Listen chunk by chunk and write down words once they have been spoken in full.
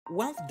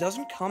Wealth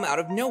doesn't come out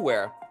of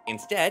nowhere.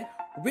 Instead,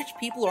 rich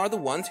people are the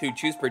ones who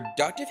choose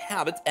productive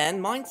habits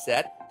and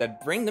mindset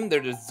that bring them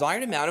their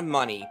desired amount of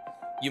money.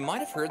 You might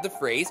have heard the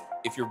phrase,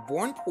 if you're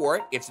born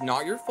poor, it's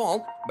not your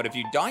fault, but if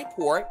you die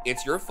poor,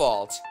 it's your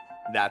fault.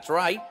 That's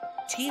right.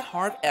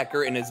 Harv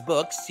Eker, in his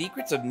book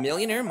Secrets of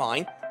Millionaire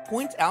Mind,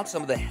 points out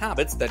some of the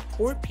habits that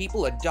poor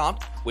people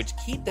adopt which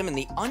keep them in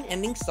the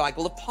unending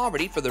cycle of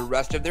poverty for the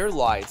rest of their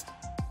lives.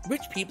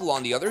 Rich people,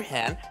 on the other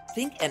hand,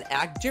 think and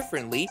act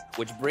differently,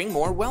 which bring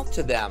more wealth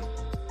to them.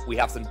 We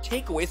have some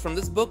takeaways from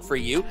this book for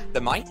you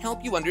that might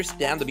help you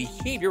understand the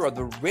behavior of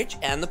the rich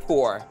and the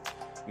poor.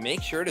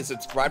 Make sure to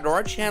subscribe to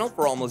our channel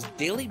for almost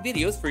daily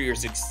videos for your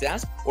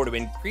success or to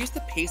increase the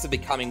pace of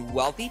becoming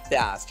wealthy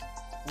fast.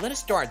 Let us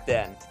start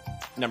then.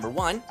 Number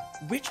 1.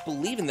 Rich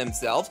believe in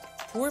themselves,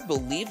 poor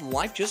believe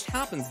life just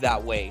happens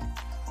that way.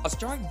 A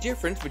stark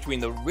difference between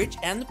the rich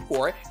and the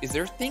poor is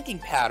their thinking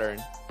pattern.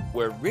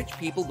 Where rich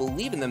people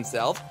believe in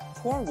themselves,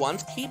 poor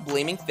ones keep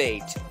blaming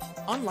fate.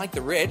 Unlike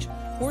the rich,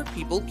 poor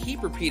people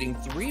keep repeating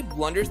 3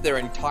 blunders their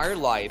entire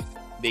life.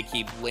 They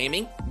keep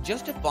blaming,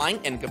 justifying,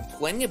 and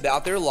complaining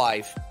about their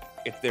life.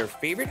 It's their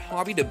favorite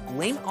hobby to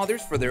blame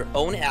others for their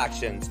own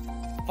actions.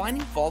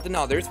 Finding fault in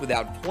others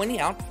without pointing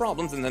out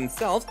problems in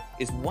themselves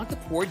is what the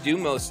poor do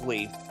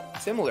mostly.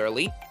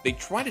 Similarly, they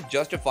try to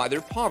justify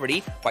their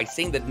poverty by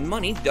saying that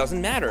money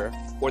doesn't matter,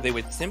 or they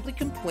would simply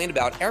complain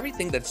about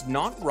everything that's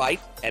not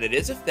right, and it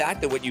is a fact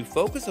that what you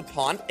focus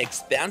upon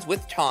expands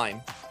with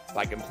time.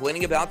 By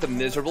complaining about the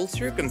miserable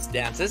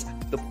circumstances,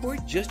 the poor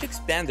just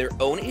expand their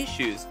own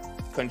issues.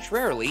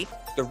 Contrarily,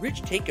 the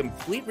rich take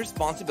complete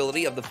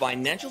responsibility of the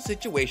financial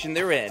situation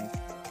they're in.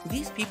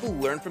 These people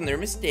learn from their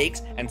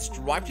mistakes and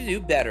strive to do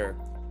better.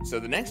 So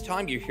the next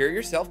time you hear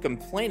yourself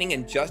complaining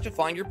and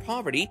justifying your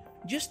poverty,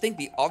 just think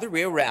the other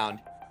way around.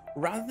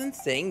 Rather than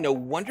saying, "No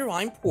wonder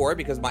I'm poor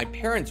because my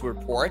parents were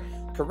poor,"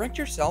 correct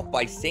yourself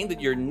by saying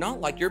that you're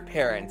not like your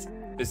parents.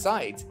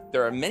 Besides,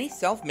 there are many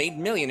self-made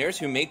millionaires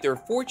who made their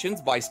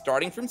fortunes by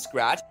starting from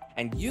scratch,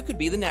 and you could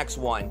be the next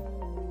one.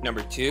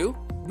 Number 2.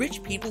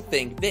 Rich people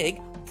think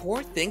big,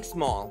 poor think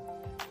small.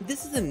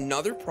 This is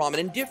another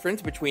prominent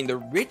difference between the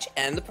rich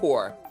and the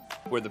poor.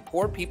 Where the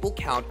poor people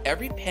count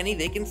every penny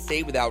they can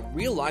save without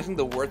realizing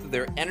the worth of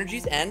their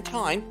energies and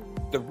time,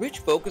 the rich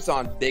focus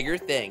on bigger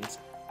things.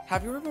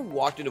 Have you ever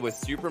walked into a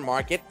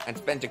supermarket and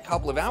spent a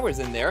couple of hours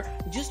in there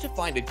just to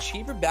find a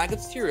cheaper bag of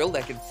cereal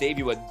that could save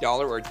you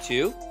 $1 or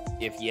 $2?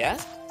 If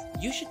yes,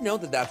 you should know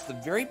that that's the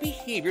very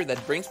behavior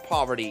that brings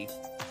poverty.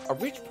 A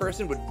rich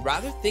person would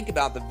rather think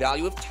about the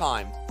value of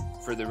time.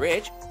 For the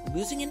rich,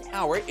 losing an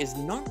hour is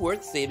not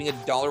worth saving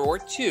 $1 or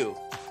 $2.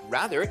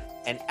 Rather,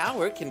 an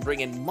hour can bring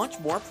in much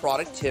more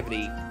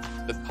productivity.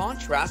 The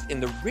contrast in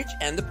the rich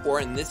and the poor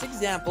in this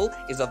example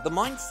is of the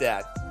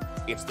mindset.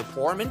 It's the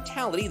poor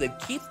mentality that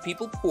keeps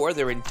people poor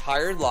their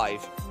entire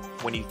life.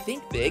 When you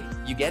think big,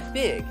 you get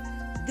big.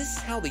 This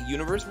is how the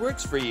universe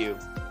works for you.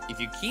 If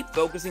you keep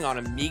focusing on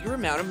a meager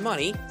amount of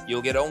money,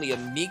 you'll get only a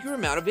meager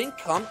amount of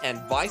income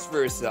and vice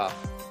versa.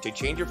 To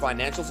change your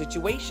financial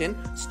situation,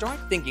 start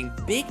thinking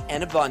big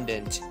and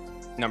abundant.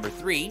 Number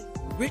 3.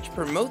 Rich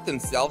promote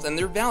themselves and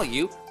their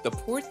value, the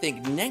poor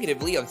think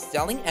negatively of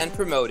selling and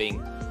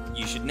promoting.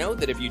 You should know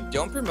that if you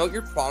don't promote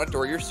your product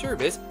or your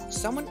service,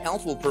 someone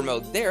else will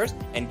promote theirs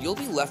and you'll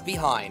be left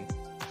behind.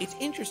 It's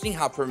interesting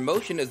how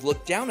promotion is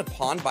looked down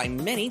upon by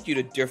many due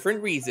to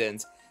different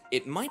reasons.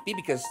 It might be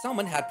because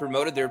someone had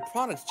promoted their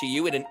products to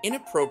you in an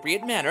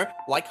inappropriate manner,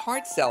 like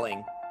hard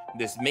selling.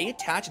 This may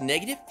attach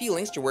negative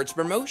feelings towards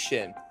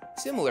promotion.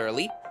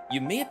 Similarly,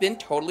 you may have been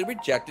totally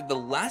rejected the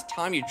last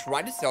time you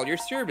tried to sell your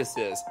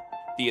services.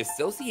 The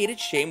associated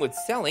shame with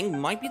selling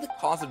might be the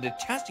cause of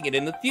detesting it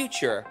in the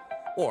future.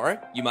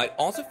 Or you might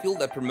also feel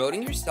that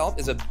promoting yourself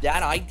is a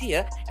bad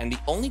idea and the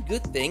only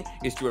good thing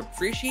is to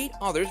appreciate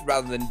others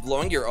rather than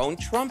blowing your own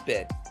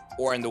trumpet.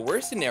 Or in the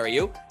worst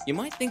scenario, you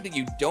might think that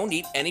you don't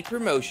need any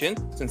promotion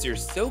since you're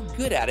so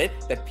good at it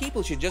that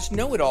people should just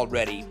know it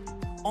already.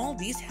 All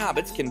these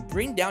habits can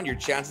bring down your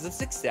chances of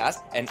success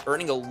and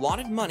earning a lot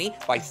of money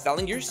by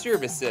selling your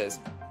services.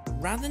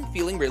 Rather than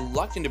feeling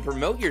reluctant to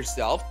promote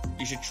yourself,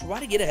 you should try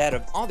to get ahead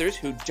of others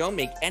who don't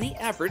make any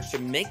efforts to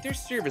make their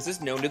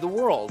services known to the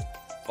world.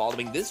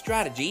 Following this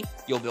strategy,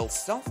 you'll build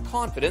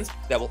self-confidence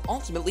that will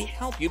ultimately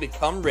help you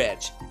become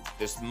rich.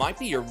 This might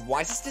be your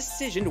wisest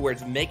decision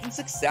towards making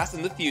success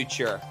in the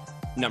future.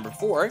 Number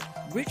 4.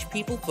 Rich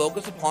people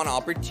focus upon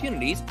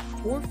opportunities,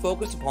 poor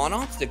focus upon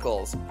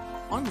obstacles.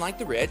 Unlike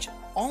the rich,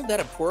 all that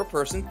a poor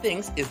person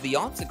thinks is the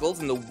obstacles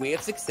in the way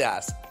of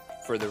success.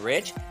 For the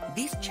rich,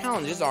 these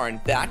challenges are in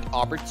fact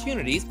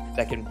opportunities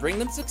that can bring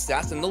them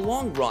success in the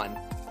long run.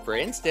 For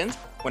instance,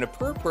 when a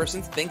poor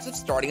person thinks of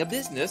starting a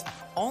business,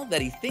 all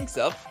that he thinks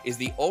of is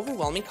the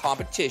overwhelming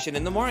competition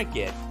in the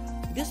market.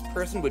 This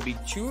person would be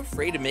too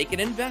afraid to make an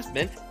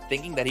investment,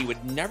 thinking that he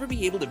would never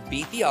be able to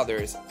beat the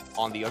others.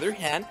 On the other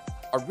hand,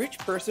 a rich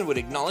person would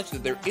acknowledge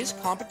that there is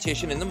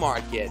competition in the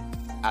market.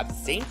 At the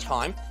same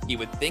time, he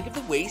would think of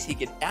the ways he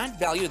could add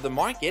value to the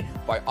market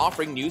by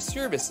offering new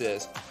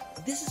services.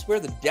 This is where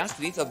the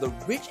destinies of the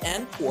rich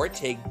and poor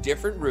take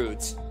different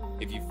routes.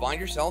 If you find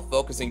yourself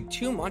focusing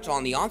too much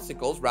on the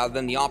obstacles rather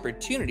than the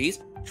opportunities,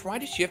 try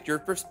to shift your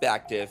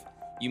perspective.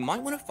 You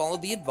might want to follow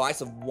the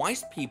advice of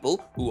wise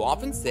people who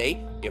often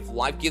say, if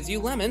life gives you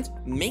lemons,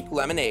 make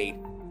lemonade.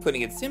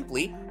 Putting it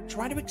simply,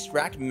 try to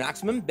extract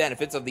maximum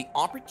benefits of the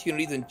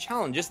opportunities and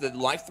challenges that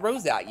life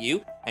throws at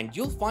you, and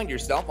you'll find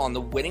yourself on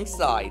the winning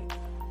side.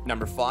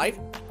 Number 5.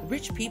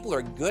 Rich people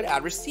are good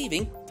at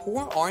receiving,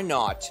 poor are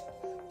not.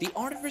 The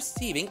art of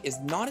receiving is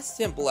not as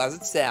simple as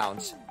it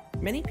sounds.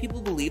 Many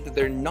people believe that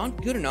they're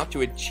not good enough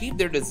to achieve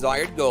their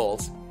desired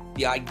goals.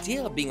 The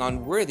idea of being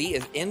unworthy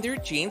is in their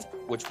genes,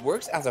 which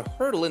works as a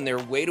hurdle in their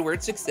way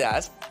towards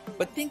success.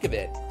 But think of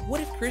it, what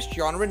if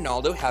Cristiano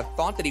Ronaldo had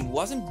thought that he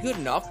wasn't good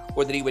enough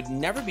or that he would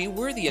never be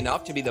worthy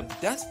enough to be the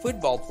best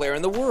football player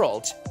in the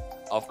world?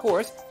 Of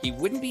course, he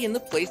wouldn't be in the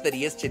place that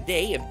he is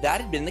today if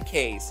that had been the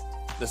case.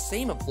 The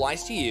same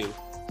applies to you.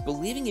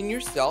 Believing in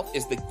yourself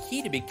is the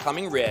key to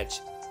becoming rich.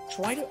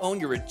 Try to own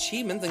your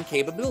achievements and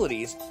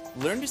capabilities.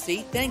 Learn to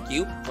say thank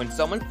you when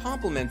someone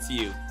compliments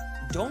you.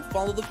 Don't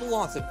follow the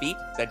philosophy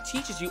that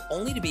teaches you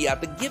only to be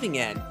at the giving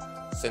end.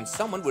 Since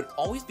someone would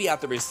always be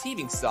at the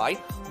receiving side,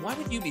 why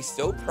would you be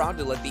so proud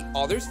to let the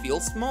others feel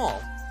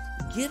small?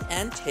 Give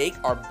and take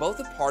are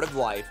both a part of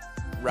life.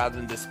 Rather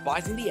than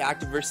despising the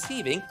act of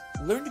receiving,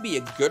 learn to be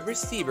a good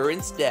receiver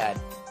instead.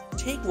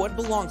 Take what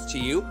belongs to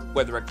you,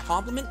 whether a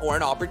compliment or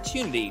an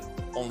opportunity.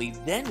 Only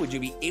then would you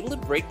be able to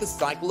break the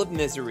cycle of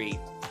misery.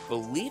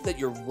 Believe that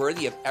you're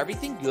worthy of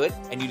everything good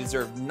and you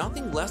deserve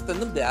nothing less than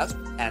the best,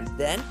 and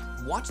then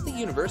watch the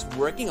universe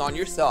working on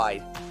your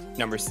side.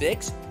 Number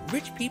 6.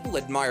 Rich people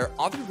admire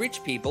other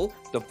rich people,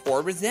 the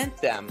poor resent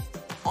them.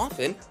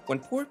 Often, when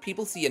poor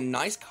people see a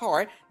nice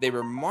car, they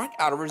remark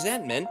out of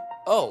resentment,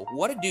 "Oh,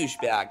 what a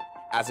douchebag,"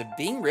 as if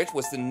being rich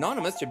was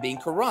synonymous to being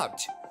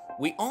corrupt.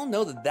 We all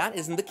know that that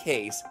isn't the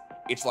case.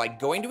 It's like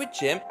going to a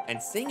gym and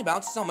saying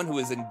about someone who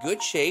is in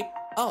good shape,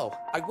 "Oh,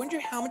 I wonder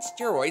how much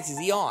steroids is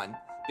he on?"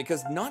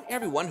 Because not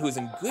everyone who's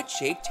in good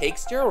shape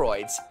takes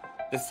steroids.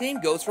 The same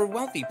goes for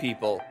wealthy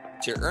people.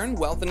 To earn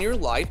wealth in your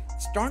life,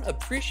 start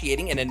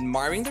appreciating and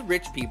admiring the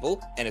rich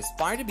people and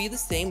aspire to be the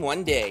same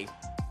one day.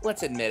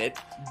 Let's admit it,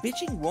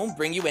 bitching won't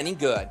bring you any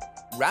good.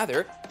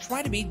 Rather,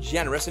 try to be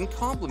generous in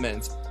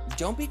compliments.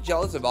 Don't be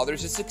jealous of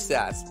others'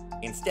 success.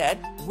 Instead,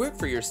 work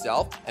for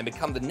yourself and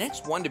become the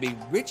next one to be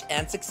rich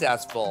and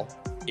successful.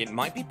 It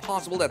might be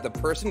possible that the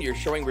person you're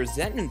showing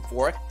resentment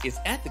for is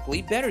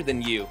ethically better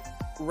than you.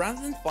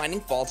 Rather than finding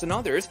faults in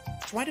others,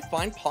 try to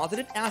find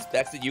positive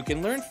aspects that you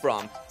can learn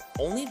from.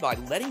 Only by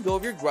letting go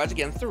of your grudge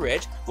against the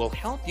rich will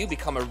help you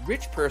become a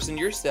rich person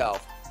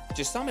yourself.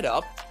 To sum it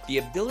up, the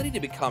ability to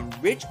become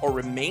rich or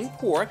remain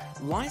poor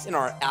lies in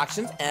our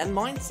actions and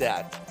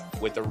mindset.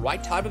 With the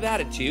right type of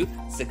attitude,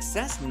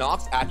 success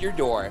knocks at your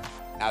door.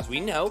 As we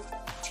know,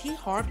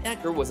 Harv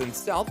Eker was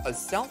himself a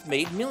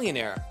self-made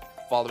millionaire.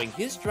 Following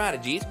his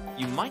strategies,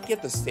 you might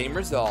get the same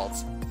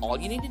results. All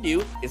you need to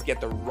do is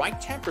get the right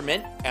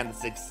temperament and the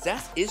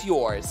success is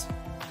yours.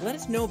 Let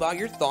us know about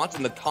your thoughts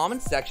in the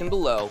comment section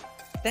below.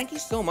 Thank you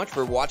so much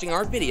for watching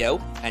our video,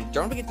 and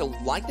don't forget to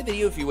like the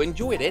video if you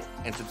enjoyed it,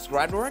 and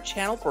subscribe to our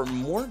channel for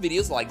more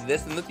videos like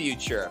this in the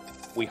future.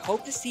 We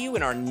hope to see you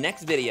in our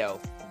next video.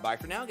 Bye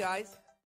for now, guys.